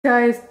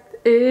Guys,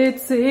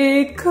 it's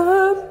a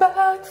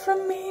comeback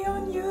from me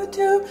on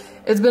YouTube.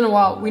 It's been a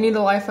while. We need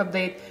a life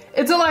update.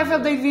 It's a life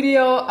update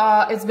video.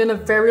 It's been a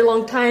very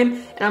long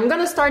time, and I'm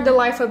gonna start the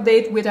life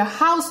update with a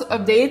house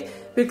update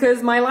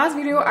because my last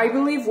video, I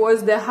believe,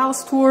 was the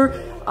house tour,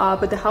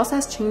 but the house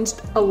has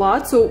changed a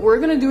lot. So we're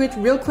gonna do it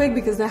real quick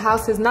because the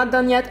house is not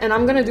done yet, and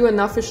I'm gonna do an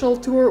official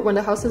tour when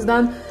the house is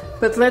done.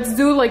 But let's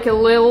do like a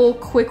little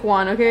quick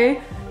one, okay?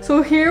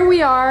 So here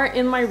we are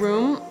in my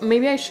room.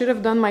 Maybe I should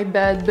have done my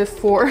bed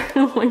before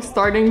like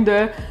starting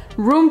the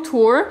room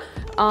tour.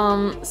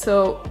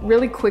 So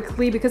really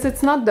quickly, because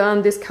it's not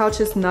done, this couch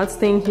is not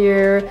staying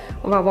here.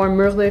 On va avoir un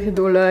mur de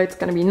rideau là, it's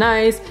gonna be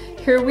nice.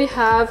 Here we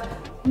have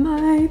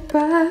my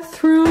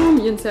bathroom.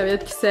 Il y a une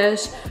serviette qui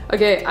sèche.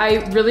 Okay, I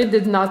really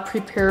did not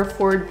prepare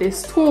for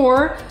this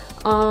tour.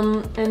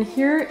 And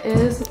here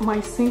is my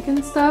sink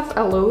and stuff.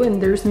 Hello,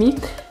 and there's me.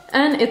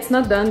 And it's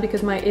not done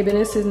because my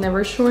Ébéniste is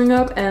never showing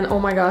up, and oh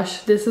my gosh,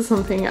 this is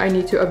something I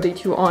need to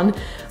update you on.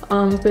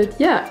 But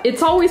yeah,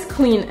 it's always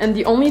clean, and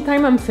the only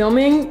time I'm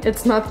filming,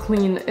 it's not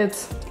clean.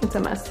 It's a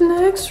mess.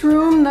 Next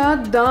room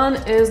not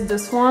done is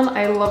this one.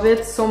 I love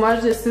it so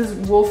much. This is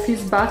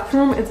Wolfie's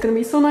bathroom. It's gonna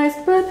be so nice,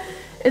 but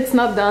it's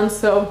not done,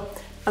 so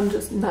I'm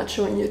just not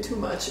showing you too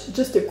much.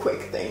 Just a quick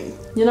thing,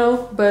 you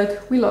know?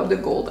 But we love the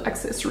gold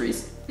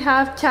accessories. We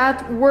have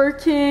Cat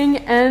working,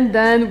 and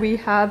then we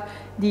have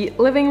the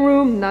living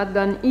room, not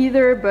done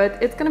either,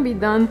 but it's gonna be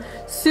done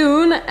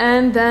soon.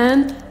 And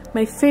then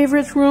my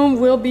favorite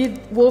room will be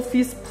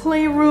Wolfie's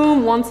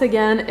playroom. Once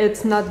again,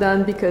 it's not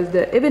done because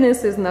the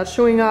Ébéniste is not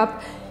showing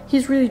up.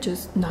 He's really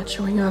just not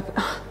showing up.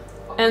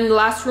 And the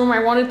last room I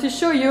wanted to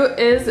show you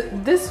is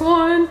this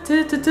one.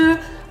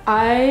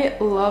 I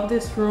love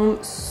this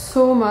room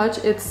so much.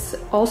 It's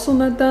also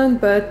not done,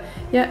 but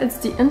yeah, it's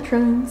the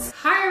entrance.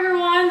 Hi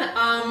everyone,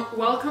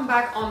 welcome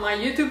back on my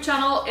YouTube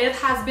channel. It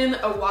has been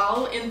a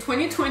while. In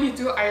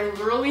 2022, I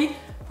literally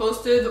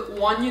posted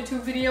one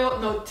YouTube video,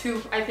 no,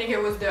 two. I think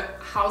it was the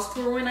house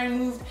tour when I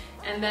moved,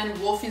 and then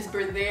Wolfie's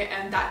birthday,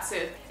 and that's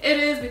it. It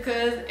is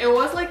because it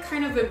was like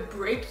kind of a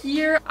break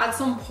year. At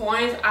some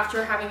point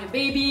after having a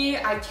baby,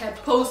 I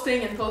kept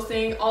posting and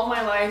posting all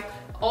my life.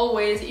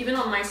 Always, even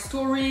on my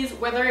stories,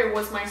 whether it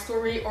was my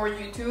story or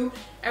YouTube,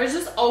 I was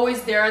just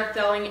always there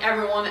telling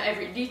everyone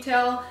every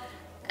detail.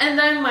 And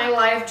then my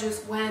life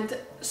just went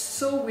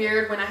so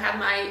weird when I had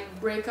my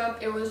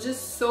breakup. It was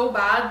just so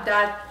bad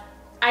that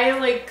I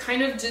like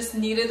kind of just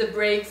needed a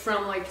break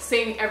from like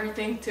saying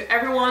everything to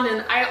everyone.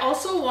 And I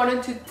also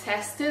wanted to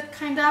test it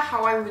kinda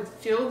how I would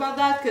feel about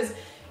that, because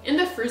in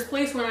the first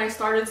place when I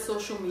started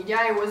social media,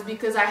 it was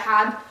because I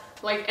had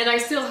like, and I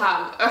still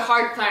have a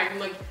hard time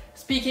like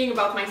speaking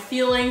about my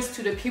feelings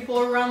to the people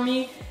around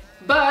me.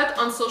 But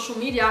on social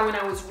media, when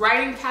I was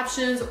writing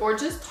captions or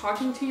just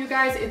talking to you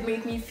guys, it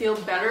made me feel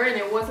better, and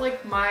it was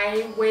like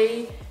my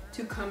way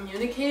to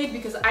communicate,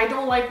 because I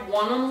don't like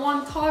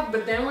one-on-one talk,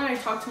 but then when I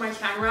talk to my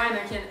camera and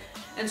I can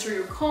answer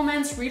your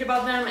comments, read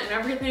about them and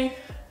everything,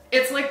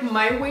 it's like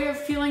my way of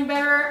feeling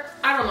better.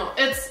 I don't know,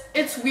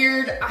 it's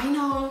weird, I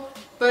know,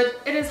 but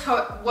it is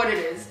what it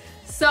is.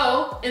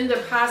 So in the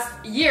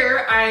past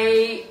year,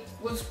 I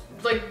was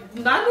like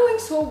not doing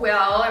so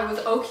well. I was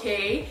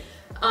okay,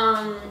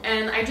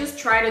 and I just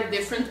tried a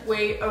different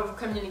way of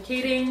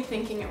communicating,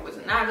 thinking I was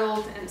an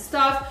adult and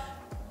stuff,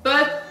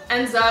 but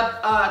turns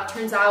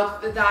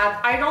out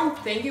that I don't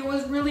think it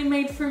was really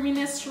made for me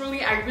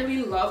necessarily. I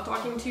really love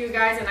talking to you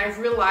guys, and I've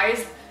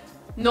realized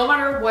no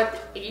matter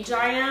what age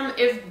I am,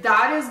 if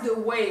that is the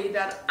way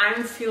that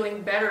I'm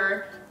feeling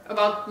better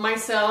about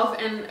myself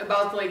and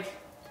about like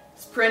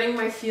spreading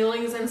my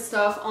feelings and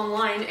stuff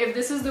online, if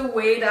this is the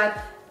way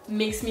that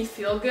makes me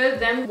feel good,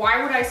 then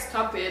why would I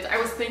stop it? I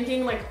was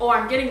thinking like, oh,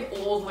 I'm getting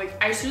old, like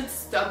I should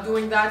stop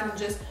doing that and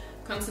just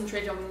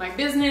concentrate on my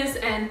business.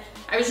 And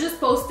I was just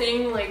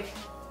posting like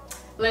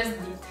less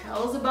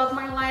details about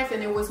my life,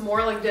 and it was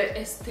more like the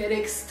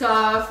aesthetic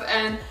stuff,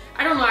 and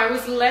I don't know, I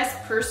was less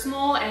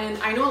personal.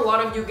 And I know a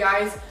lot of you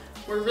guys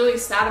were really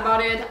sad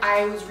about it.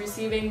 I was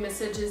receiving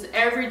messages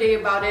every day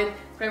about it,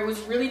 but I was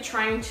really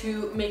trying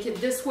to make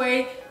it this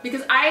way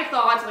because I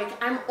thought like,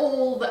 I'm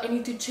old, I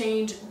need to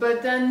change.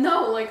 But then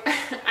no, like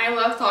I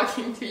love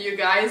talking to you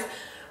guys.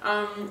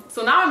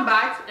 So now I'm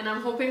back, and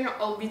I'm hoping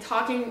I'll be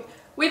talking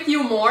with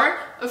you more.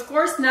 Of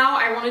course, now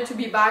I wanted to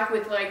be back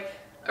with like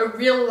a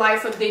real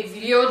life update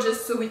video,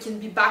 just so we can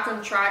be back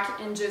on track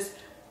and just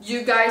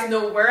you guys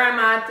know where I'm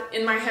at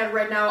in my head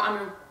right now.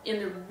 I'm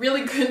in a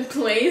really good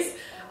place.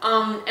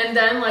 And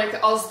then like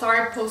I'll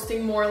start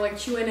posting more like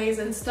Q&As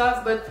and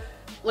stuff, but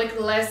like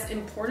less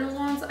important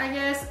ones, I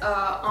guess,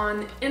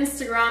 on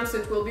Instagram, so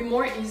it will be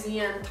more easy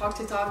and talk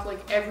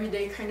like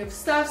everyday kind of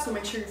stuff. So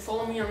make sure you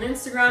follow me on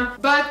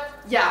Instagram. But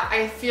yeah,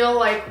 I feel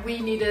like we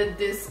needed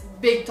this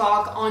big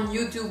talk on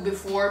YouTube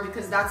before,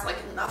 because that's like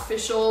an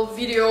official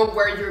video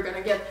where you're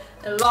gonna get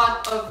a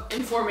lot of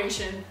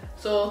information.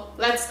 So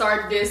let's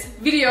start this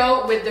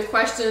video with the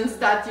questions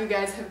that you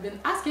guys have been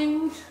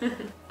asking.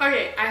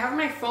 Okay, I have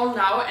my phone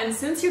now, and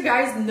since you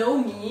guys know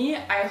me,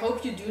 I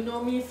hope you do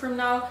know me from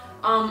now,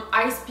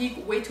 I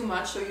speak way too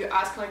much, so you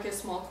ask like a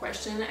small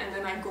question and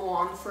then I go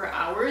on for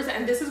hours,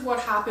 and this is what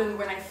happened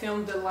when I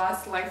filmed the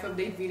last life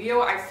update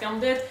video. I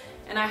filmed it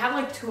and I had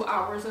like 2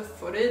 hours of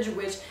footage,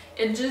 which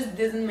it just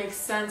didn't make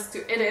sense to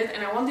edit,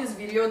 and I want this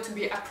video to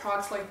be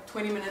approx like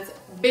 20 minutes,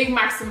 big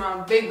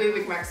maximum,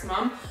 big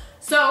maximum.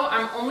 So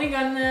I'm only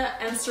gonna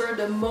answer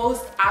the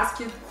most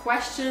asked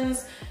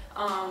questions,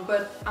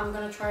 but I'm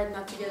gonna try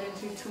not to get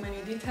into too many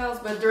details.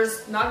 But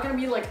there's not gonna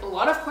be like a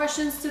lot of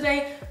questions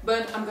today,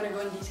 but I'm gonna go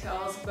in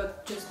details,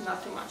 but just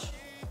not too much.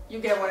 You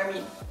get what I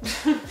mean.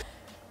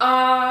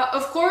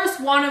 Of course,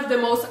 one of the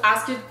most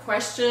asked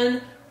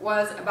questions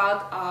was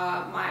about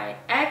my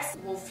ex,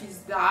 Wolfie's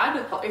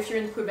dad. If you're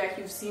in Quebec,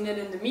 you've seen it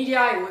in the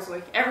media, it was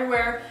like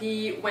everywhere.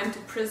 He went to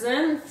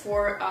prison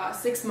for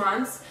 6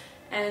 months,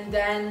 and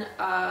then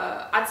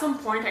at some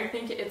point, I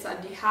think it's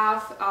at the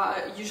half,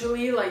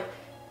 usually like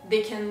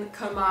they can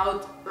come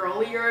out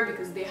earlier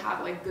because they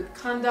have like good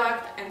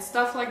conduct and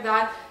stuff like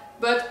that,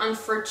 but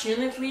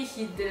unfortunately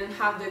he didn't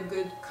have the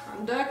good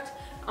conduct.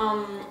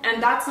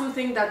 And that's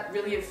something that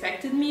really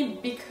affected me,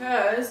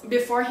 because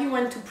before he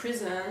went to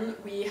prison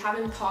we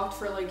haven't talked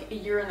for like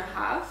 1.5 years,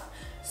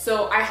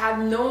 so I had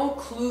no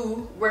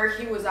clue where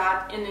he was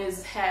at in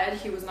his head.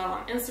 He was not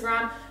on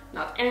Instagram,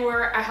 not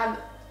anywhere. I had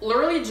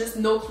literally just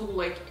no clue,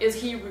 like, is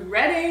he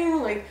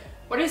regretting, like,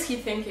 what is he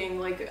thinking,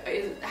 like,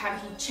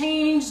 have he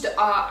changed?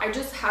 I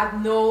just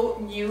had no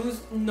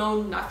news,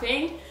 no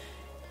nothing.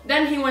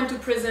 Then he went to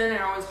prison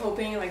and I was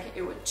hoping like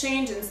it would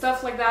change and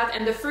stuff like that.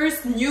 And the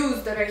first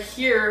news that I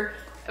hear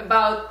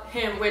about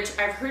him, which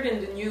I've heard in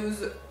the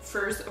news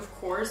first, of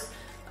course,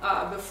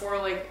 before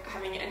like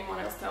having anyone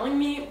else telling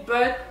me,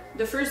 but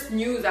the first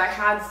news I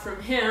had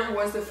from him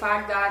was the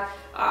fact that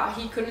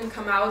he couldn't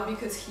come out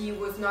because he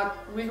was not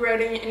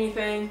regretting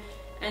anything,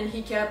 and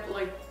he kept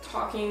like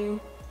talking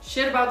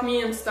shit about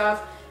me and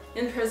stuff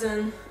in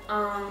prison.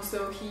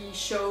 So he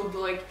showed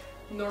like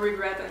no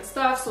regret and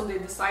stuff, so they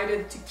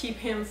decided to keep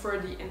him for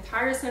the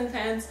entire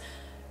sentence.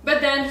 But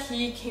then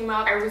he came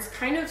out. I was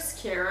kind of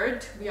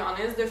scared, to be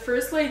honest. The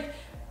first like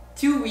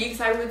 2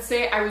 weeks, I would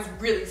say, I was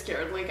really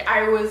scared. Like,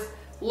 I was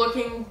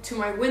looking to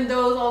my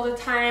windows all the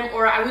time,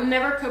 or I would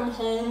never come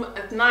home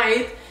at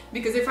night,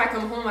 because if I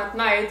come home at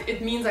night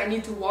it means I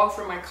need to walk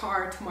from my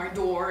car to my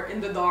door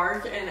in the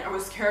dark, and I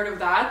was scared of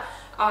that.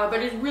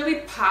 But it really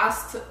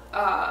passed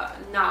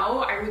now,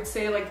 I would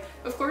say. Like,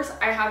 of course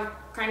I have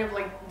kind of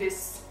like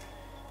this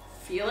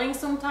feeling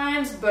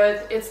sometimes,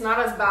 but it's not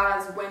as bad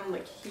as when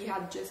like he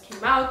had just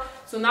came out.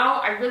 So now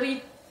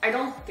I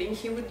don't think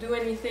he would do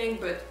anything,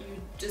 but you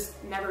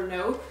just never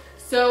know.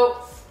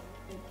 So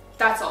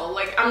that's all.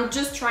 Like, I'm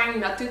just trying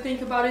not to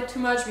think about it too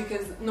much,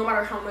 because no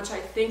matter how much I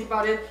think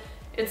about it,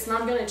 it's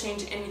not gonna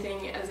change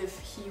anything as if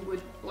he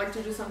would like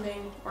to do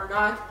something or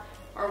not,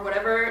 or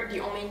whatever.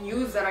 The only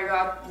news that I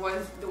got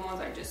was the ones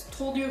I just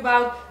told you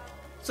about.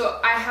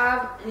 So I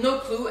have no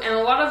clue, and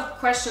a lot of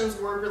questions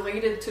were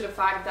related to the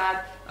fact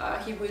that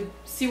he would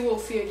see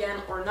Wolfie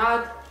again or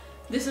not.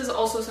 This is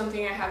also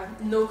something I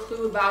have no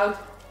clue about.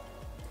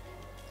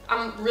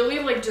 I'm really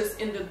like just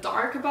in the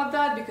dark about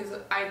that, because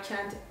I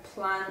can't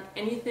plan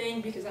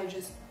anything, because I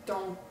just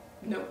don't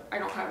know. I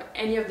don't have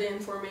any of the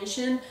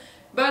information,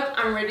 but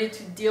I'm ready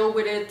to deal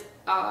with it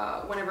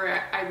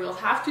whenever I will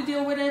have to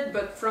deal with it.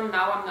 But from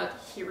now I'm not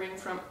hearing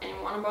from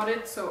anyone about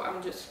it, so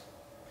I'm just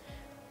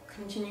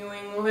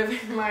continuing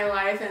living my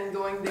life and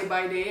going day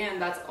by day,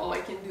 and that's all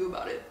I can do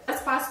about it.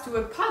 Let's pass to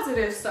a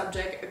positive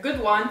subject, a good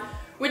one,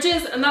 which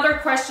is another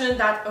question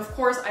that of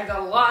course I got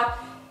a lot.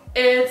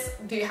 It's,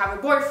 do you have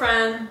a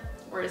boyfriend?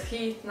 Where is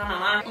he?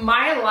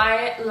 My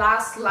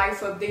last life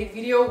update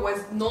video was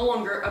no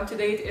longer up to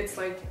date. It's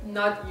like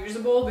not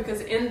usable,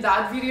 because in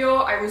that video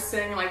I was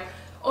saying like,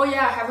 oh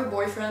yeah, I have a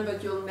boyfriend,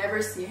 but you'll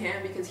never see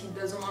him because he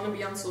doesn't want to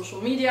be on social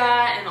media,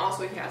 and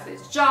also he has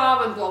his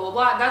job and blah blah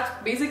blah. That's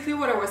basically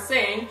what I was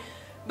saying.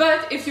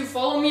 But if you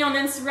follow me on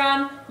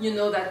Instagram, you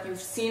know that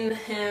you've seen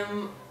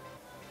him,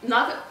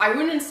 not, I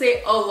wouldn't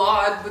say a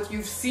lot, but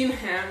you've seen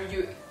him.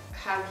 You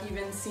have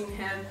even seen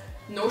him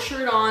no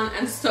shirt on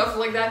and stuff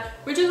like that,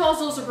 which is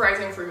also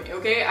surprising for me,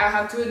 okay? I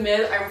have to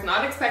admit, I was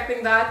not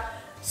expecting that.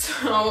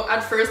 So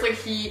at first, like,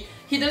 he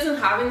doesn't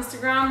have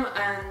Instagram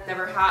and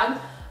never had.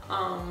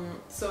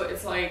 So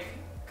it's like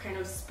kind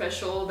of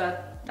special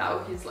that now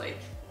he's like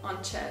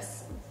on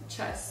chess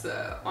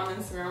on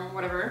Instagram,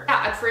 whatever.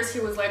 Yeah, at first he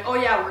was like, oh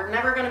yeah, we're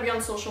never gonna be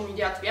on social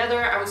media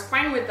together. I was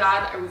fine with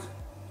that.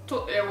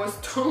 It was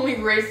totally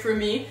great for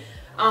me.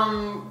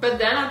 But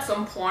then at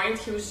some point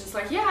he was just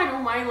like, yeah, I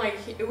don't mind, like,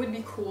 it would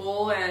be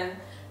cool, and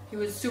he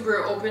was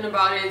super open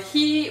about it.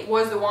 He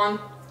was the one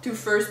to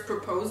first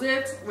propose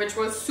it, which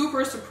was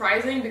super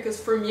surprising, because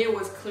for me it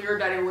was clear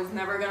that it was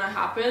never gonna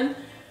happen.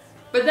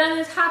 But then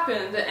it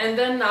happened, and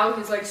then now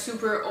he's like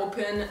super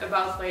open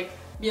about like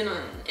being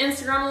on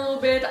Instagram a little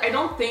bit. I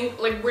don't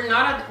think, like,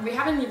 we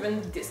haven't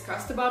even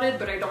discussed about it,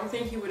 but I don't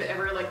think he would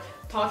ever like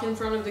talk in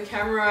front of the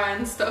camera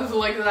and stuff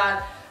like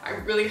that. I I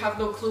really have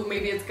no clue,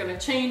 maybe it's gonna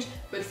change,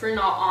 but for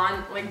now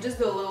on, like just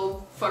the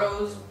little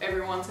photos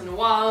every once in a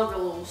while, the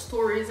little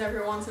stories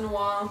every once in a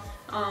while,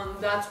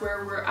 that's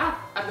where we're at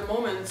the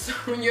moment.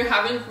 So you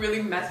haven't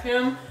really met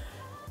him,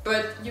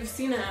 but you've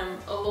seen him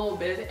a little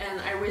bit, and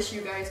I wish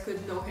you guys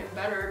could know him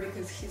better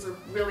because he's a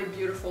really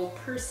beautiful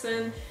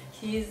person.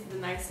 He's the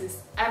nicest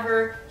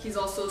ever. He's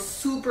also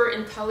super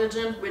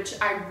intelligent, which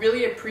I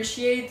really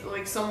appreciate.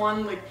 Like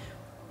someone, like,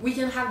 we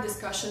can have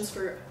discussions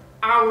for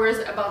hours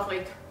about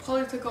like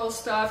political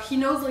stuff. He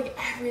knows like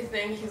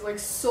everything. He's like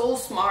so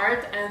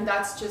smart, and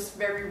that's just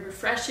very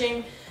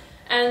refreshing.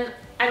 And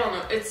I don't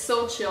know, it's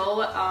so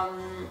chill.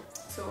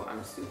 So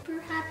I'm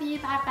super happy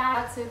about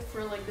that. That's it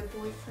for like the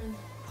boyfriend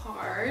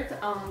part,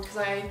 because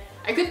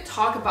I could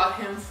talk about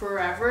him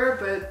forever,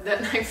 but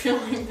then I feel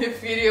like the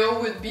video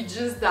would be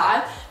just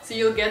that. So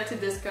you'll get to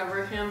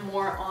discover him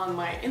more on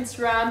my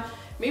Instagram,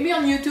 maybe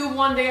on YouTube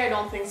one day. I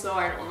don't think so,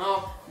 I don't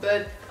know,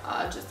 but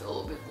just a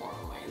little bit more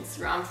on my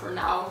Instagram for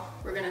now.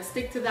 We're gonna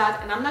stick to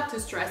that, and I'm not too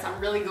stressed. I'm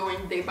really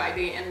going day by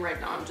day, and right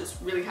now I'm just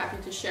really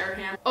happy to share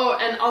him. Oh,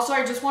 and also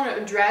I just want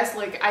to address,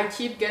 like, I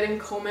keep getting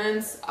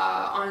comments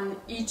on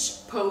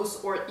each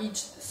post or each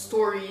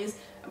stories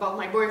about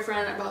my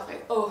boyfriend, about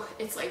like, oh,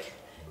 it's like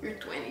your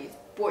 20th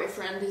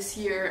boyfriend this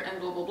year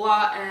and blah blah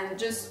blah, and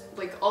just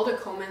like all the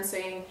comments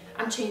saying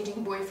I'm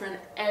changing boyfriend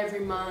every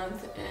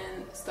month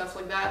and stuff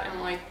like that. And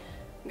I'm like,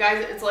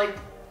 guys, it's like,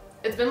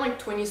 it's been like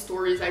 20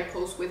 stories I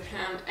post with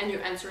him, and you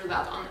answer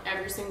that on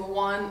every single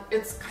one.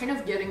 It's kind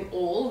of getting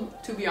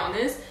old, to be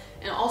honest.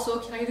 And also,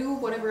 can I do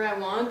whatever I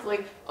want?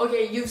 Like,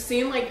 okay, you've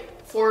seen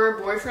like 4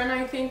 boyfriend,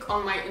 I think,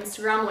 on my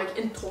Instagram, like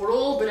in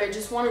total, but I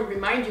just want to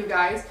remind you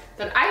guys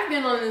that I've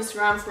been on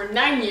Instagram for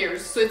 9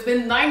 years. So it's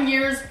been 9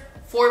 years,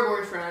 4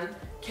 boyfriend.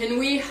 Can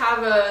we have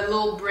a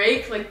little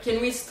break? Like,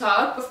 can we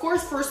stop? Of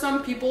course, for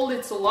some people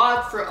it's a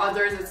lot, for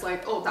others it's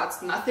like, oh,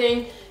 that's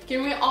nothing.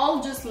 Can we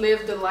all just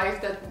live the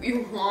life that we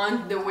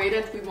want, the way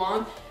that we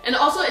want? And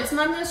also, it's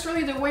not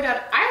necessarily the way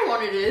that I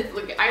wanted it.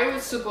 Like, I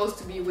was supposed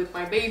to be with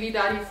my baby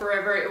daddy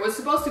forever. It was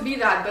supposed to be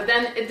that, but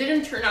then it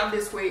didn't turn out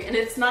this way, and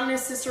it's not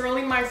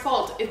necessarily my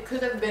fault. It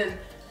could have been,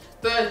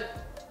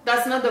 but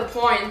that's not the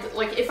point.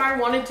 Like, if I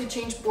wanted to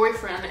change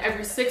boyfriend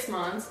every 6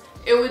 months,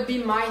 it would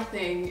be my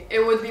thing.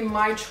 It would be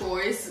my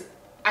choice.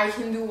 I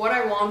can do what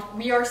I want.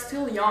 We are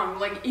still young.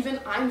 Like, even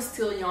I'm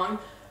still young.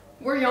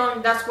 We're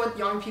young, that's what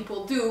young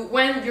people do.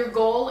 When your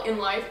goal in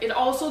life, it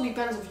also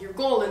depends on your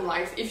goal in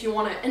life. If you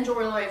want to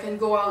enjoy life and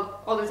go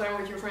out all the time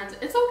with your friends,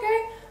 it's okay,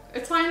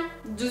 it's fine,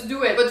 just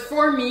do it. But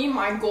for me,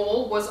 my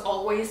goal was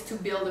always to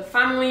build a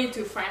family,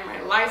 to find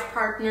my life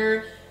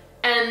partner.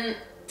 And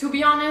to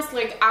be honest,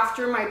 like,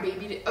 after my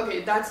baby,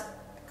 okay, that's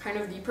kind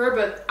of deeper,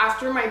 but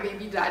after my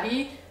baby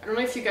daddy, I don't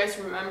know if you guys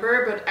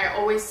remember, but I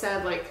always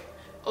said like,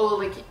 oh,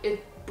 like,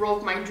 it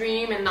broke my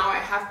dream, and now I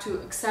have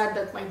to accept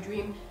that my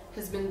dream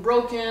has been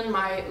broken.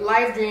 My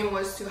life dream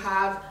was to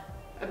have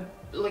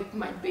like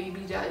my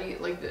baby daddy,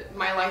 like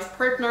my life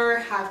partner,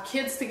 have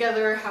kids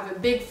together, have a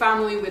big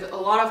family with a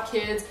lot of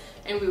kids,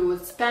 and we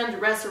would spend the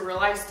rest of our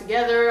lives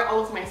together.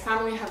 All of my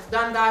family have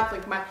done that,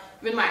 like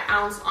even my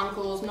aunts,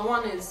 uncles, no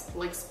one is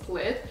like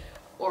split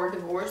or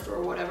divorced or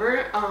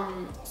whatever.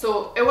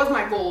 So it was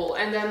my goal,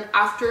 and then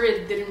after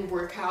it didn't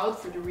work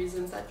out for the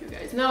reasons that you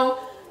guys know,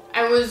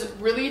 I was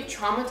really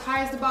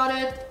traumatized about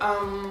it.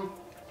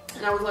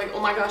 And I was like, oh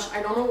my gosh,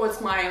 I don't know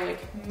what's my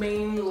like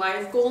main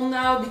life goal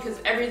now, because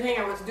everything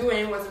I was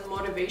doing was in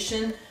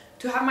motivation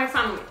to have my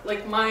family.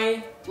 Like,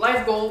 my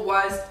life goal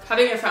was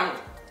having a family.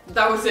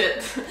 That was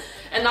it.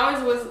 And now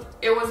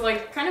it was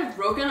like kind of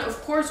broken.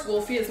 Of course,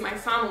 Wolfie is my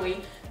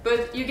family,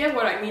 but you get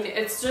what I mean.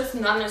 It's just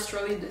not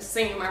necessarily the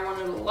same. I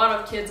wanted a lot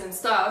of kids and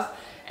stuff,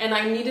 and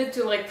I needed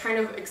to like kind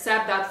of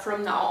accept that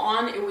from now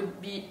on it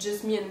would be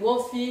just me and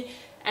Wolfie.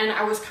 And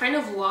I was kind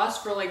of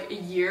lost for like a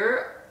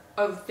year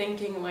of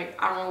thinking like,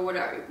 I don't know what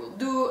I will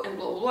do and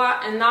blah blah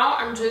blah. And now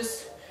I'm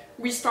just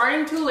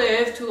restarting to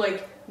live, to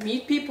like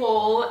meet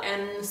people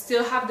and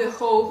still have the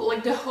hope.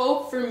 Like, the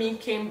hope for me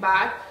came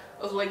back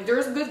of like,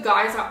 there's good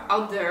guys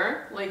out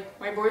there. Like,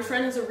 my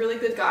boyfriend is a really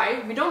good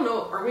guy. We don't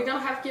know, are we gonna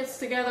have kids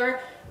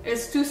together?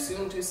 It's too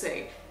soon to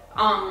say.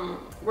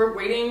 We're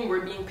waiting,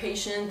 we're being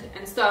patient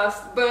and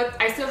stuff, but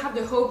I still have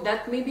the hope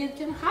that maybe it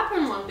can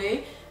happen one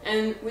day,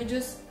 and we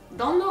just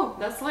don't know.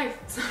 That's life.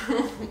 So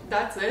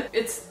that's it.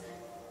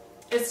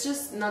 It's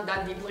just not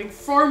that deep. Like,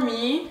 for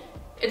me,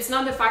 it's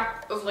not the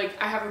fact of like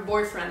I have a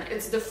boyfriend,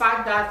 it's the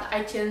fact that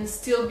I can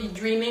still be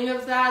dreaming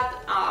of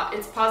that.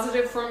 It's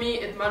positive for me,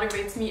 it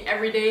motivates me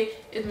every day,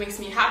 it makes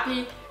me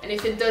happy. And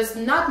if it does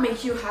not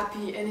make you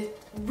happy and it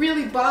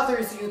really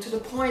bothers you to the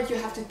point you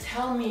have to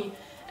tell me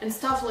and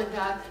stuff like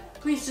that,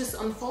 please just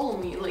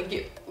unfollow me.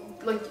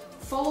 Like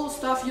follow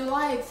stuff you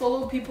like,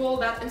 follow people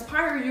that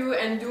inspire you,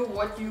 and do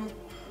what you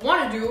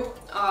want to do.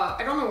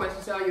 I don't know what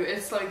to tell you.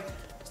 It's like,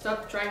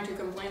 stop trying to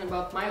complain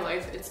about my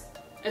life.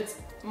 It's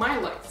my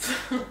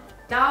life.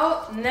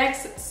 Now,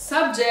 next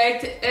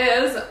subject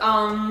is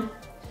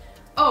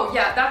oh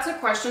yeah, that's a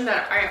question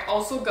that I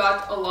also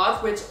got a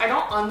lot, which I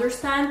don't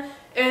understand.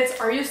 It's,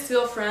 are you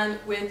still friends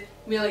with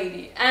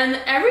Milady? And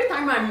every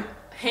time I'm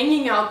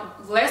hanging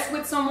out less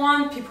with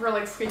someone, people are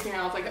like freaking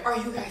out, like, are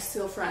you guys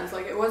still friends?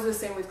 Like, it was the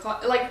same with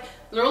like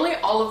literally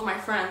all of my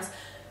friends.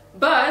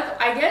 But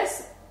I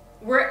guess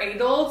we're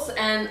adults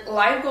and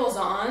life goes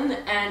on,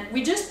 and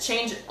we just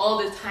change all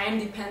the time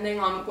depending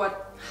on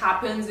what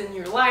happens in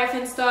your life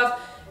and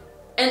stuff.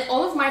 And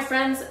all of my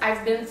friends,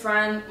 I've been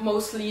friends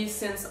mostly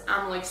since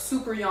I'm like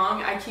super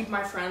young. I keep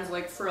my friends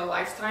like for a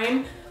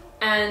lifetime,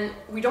 and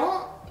we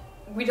don't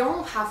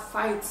have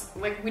fights.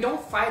 Like, we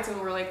don't fight and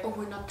we're like, oh,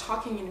 we're not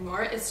talking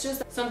anymore. It's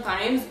just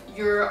sometimes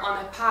you're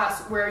on a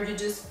path where you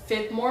just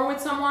fit more with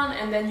someone,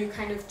 and then you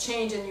kind of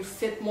change and you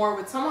fit more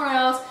with someone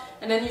else,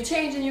 and then you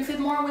change and you fit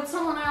more with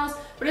someone else.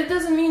 But it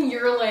doesn't mean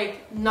you're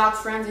like not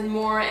friends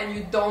anymore and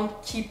you don't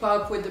keep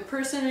up with the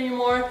person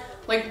anymore.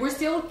 Like, we're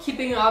still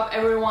keeping up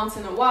every once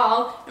in a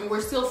while, and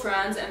we're still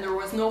friends, and there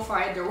was no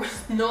fight, there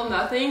was no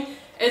nothing.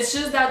 It's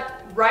just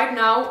that right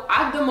now,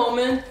 at the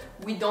moment,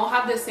 we don't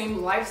have the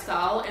same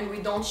lifestyle, and we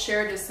don't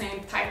share the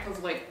same type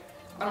of, like,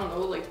 I don't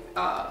know, like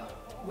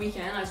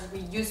weekend as we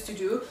used to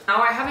do.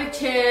 Now I have a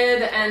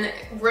kid, and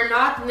we're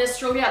not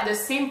necessarily at the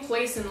same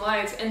place in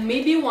life, and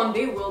maybe one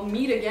day we'll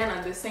meet again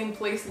at the same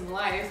place in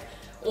life,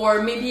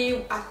 or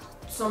maybe at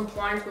some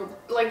point we'll,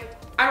 like,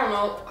 I don't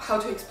know how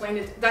to explain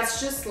it. That's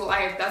just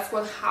life. That's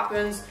what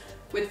happens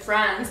with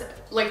friends,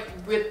 like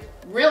with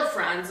real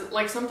friends.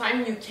 Like,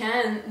 sometimes you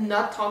can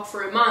not talk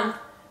for a month,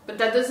 but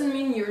that doesn't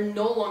mean you're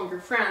no longer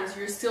friends.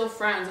 You're still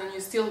friends and you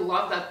still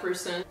love that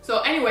person.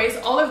 So anyways,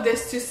 all of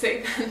this to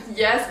say that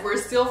yes, we're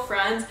still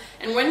friends,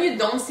 and when you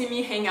don't see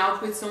me hang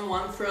out with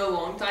someone for a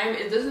long time,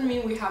 it doesn't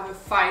mean we have a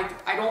fight.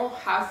 I don't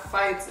have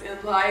fights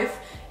in life.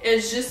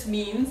 It just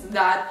means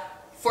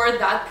that for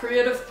that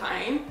period of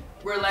time,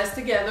 we're less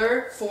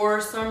together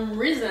for some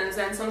reasons,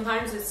 and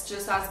sometimes it's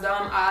just as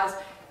dumb as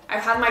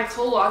I've had my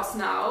colocs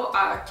now,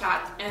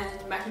 Kat and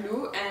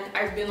Marilou, and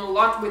I've been a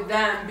lot with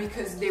them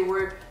because they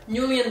were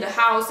newly in the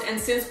house, and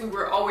since we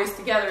were always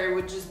together, it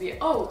would just be,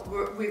 oh,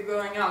 we're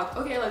going out,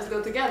 okay, let's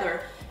go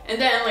together. And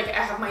then, like,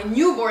 I have my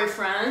new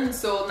boyfriend,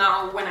 so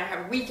now when I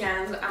have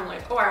weekends, I'm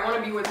like, oh, I want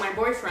to be with my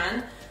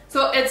boyfriend.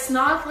 So it's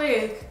not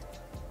like,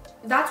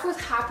 that's what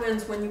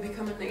happens when you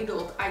become an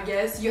adult, I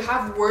guess. You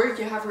have work,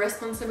 you have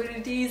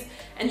responsibilities,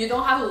 and you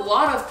don't have a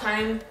lot of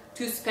time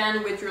to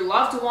spend with your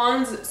loved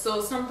ones, so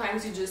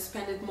sometimes you just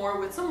spend it more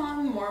with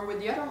someone, more with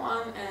the other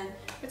one, and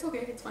it's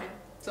okay, it's fine.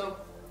 So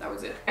that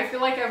was it. I feel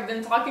like I've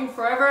been talking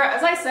forever.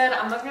 As I said,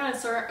 I'm not gonna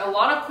answer a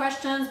lot of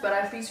questions, but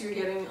at least you're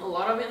getting a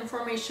lot of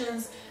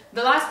information.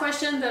 The last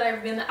question that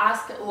I've been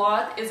asked a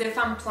lot is if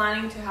I'm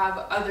planning to have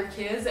other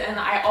kids, and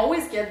I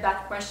always get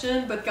that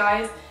question, but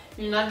guys,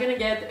 you're not gonna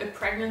get a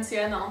pregnancy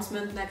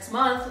announcement next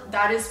month,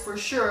 that is for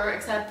sure,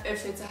 except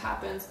if it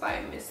happens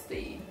by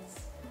mistake.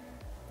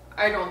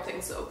 I don't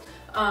think so.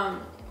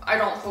 I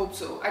don't hope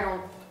so. I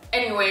don't.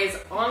 Anyways,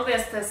 all of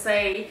this to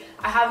say,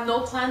 I have no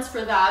plans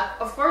for that.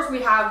 Of course,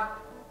 we have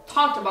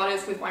talked about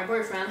it with my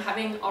boyfriend.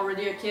 Having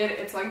already a kid,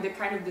 it's like the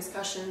kind of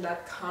discussion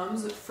that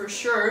comes for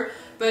sure.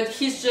 But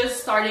he's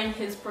just starting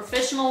his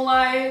professional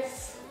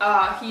life.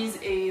 He's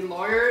a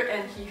lawyer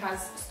and he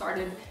has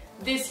started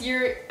this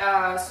year,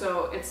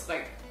 so it's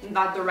like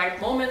not the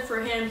right moment for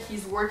him.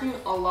 He's working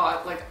a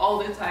lot, like all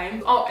the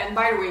time. Oh, and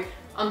by the way,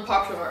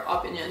 unpopular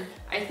opinion,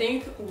 I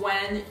think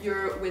when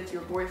you're with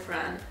your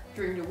boyfriend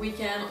during the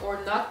weekend or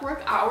not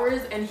work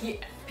hours and he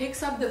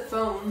picks up the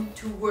phone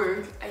to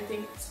work, I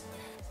think it's,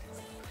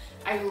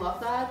 I love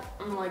that.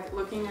 I'm like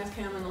looking at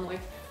him and I'm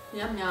like,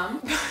 yum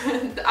yum.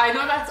 I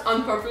know that's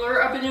unpopular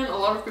opinion, a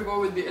lot of people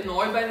would be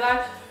annoyed by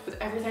that, but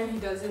every time he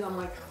does it I'm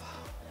like,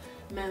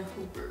 wow, man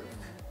who work,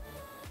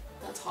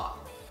 that's hot.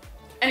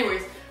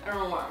 Anyways, I don't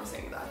know why I'm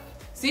saying that.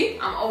 See,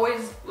 I'm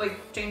always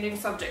like changing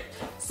subject.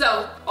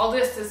 So all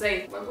this to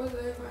say, what was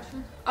the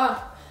question?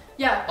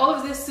 Yeah, all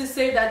of this to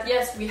say that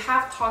yes, we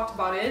have talked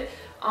about it,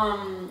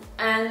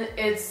 and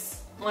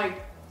it's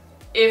like,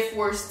 if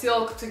we're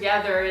still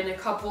together in a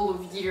couple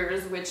of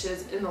years, which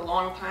is in a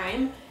long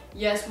time,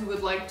 yes, we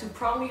would like to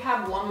probably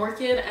have one more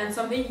kid. And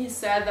something he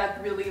said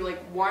that really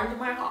like warmed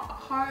my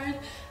heart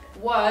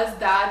was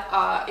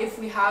that if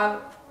we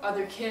have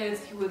other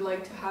kids, he would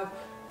like to have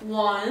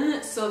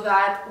one so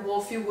that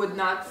Wolfie would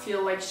not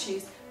feel like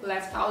she's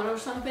left out or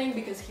something,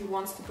 because he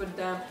wants to put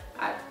them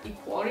at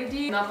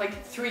equality, not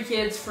like 3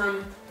 kids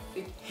from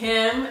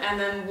him and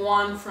then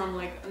 1 from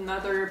like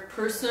another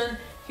person.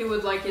 He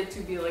would like it to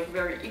be like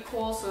very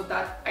equal, so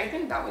that I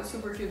think that was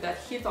super cute that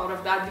he thought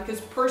of that, because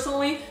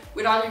personally,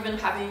 without even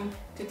having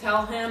to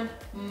tell him,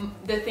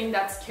 the thing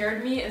that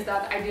scared me is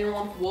that I didn't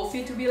want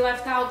Wolfie to be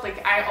left out.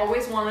 Like, I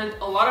always wanted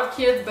a lot of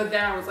kids, but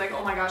then I was like,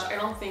 oh my gosh, I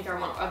don't think I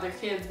want other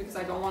kids because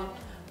I don't want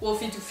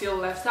Wolfie to feel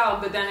left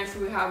out. But then if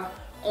we have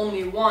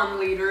only 1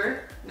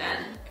 later, then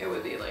it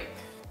would be like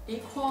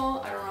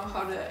equal. I don't know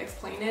how to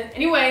explain it.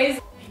 Anyways,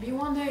 maybe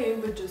one day,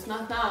 but just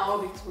not now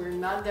because we're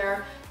not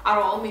there at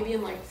all. Maybe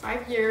in like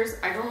 5 years,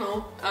 I don't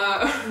know.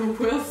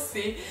 We'll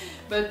see.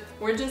 But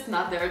we're just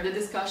not there. The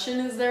discussion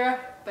is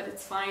there, but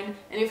it's fine.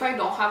 And if I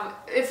don't have,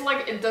 if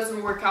like it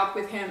doesn't work out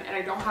with him and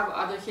I don't have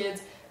other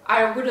kids,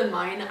 I wouldn't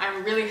mind.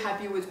 I'm really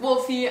happy with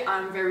Wolfie.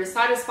 I'm very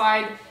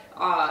satisfied.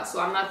 So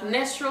I'm not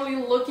necessarily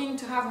looking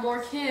to have more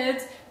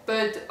kids,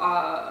 but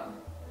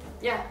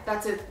yeah,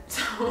 that's it.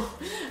 So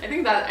I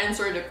think that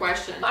answered the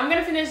question. I'm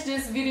gonna finish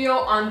this video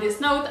on this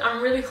note.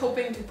 I'm really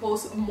hoping to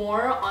post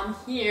more on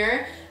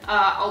here.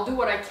 I'll do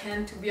what I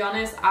can, to be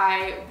honest.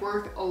 I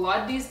work a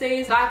lot these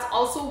days. That's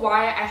also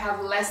why I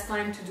have less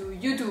time to do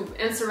YouTube,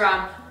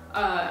 Instagram.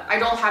 I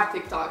don't have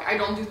TikTok. I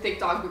don't do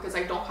TikTok because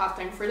I don't have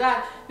time for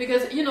that.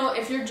 Because, you know,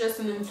 if you're just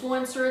an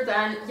influencer,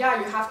 then yeah,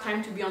 you have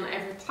time to be on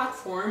every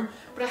platform.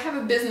 But I have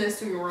a business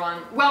to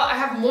run. Well, I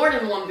have more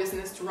than one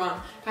business to run.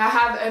 I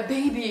have a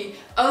baby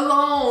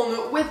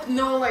alone with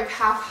no like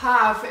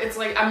half-half. It's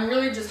like I'm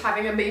really just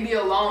having a baby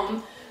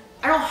alone.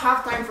 I don't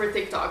have time for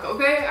TikTok,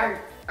 okay?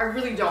 I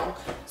really don't.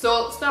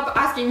 So stop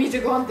asking me to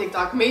go on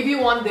TikTok. Maybe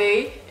one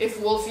day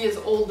if Wolfie is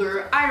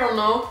older, I don't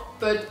know.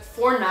 But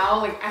for now,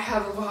 like I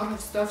have a lot of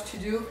stuff to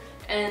do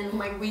and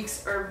my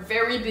weeks are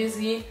very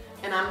busy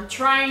and I'm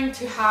trying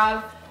to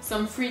have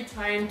some free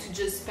time to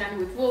just spend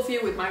with Wolfie,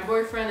 with my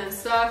boyfriend and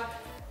stuff.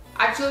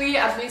 Actually,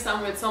 at least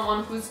I'm with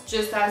someone who's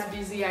just as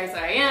busy as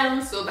I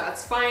am, so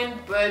that's fine.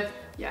 But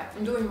yeah,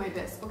 I'm doing my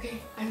best, okay?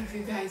 I love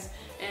you guys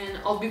and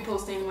I'll be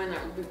posting when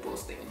I will be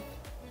posting.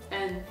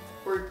 And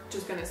we're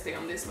just gonna stay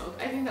on this note.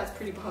 I think that's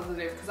pretty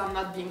positive because I'm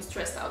not being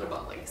stressed out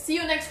about like, see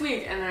you next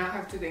week, and then I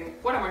have to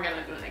think, what am I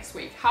gonna do next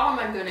week? How am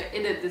I gonna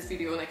edit this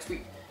video next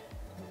week?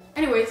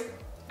 Anyways,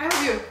 I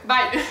love you.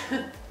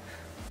 Bye.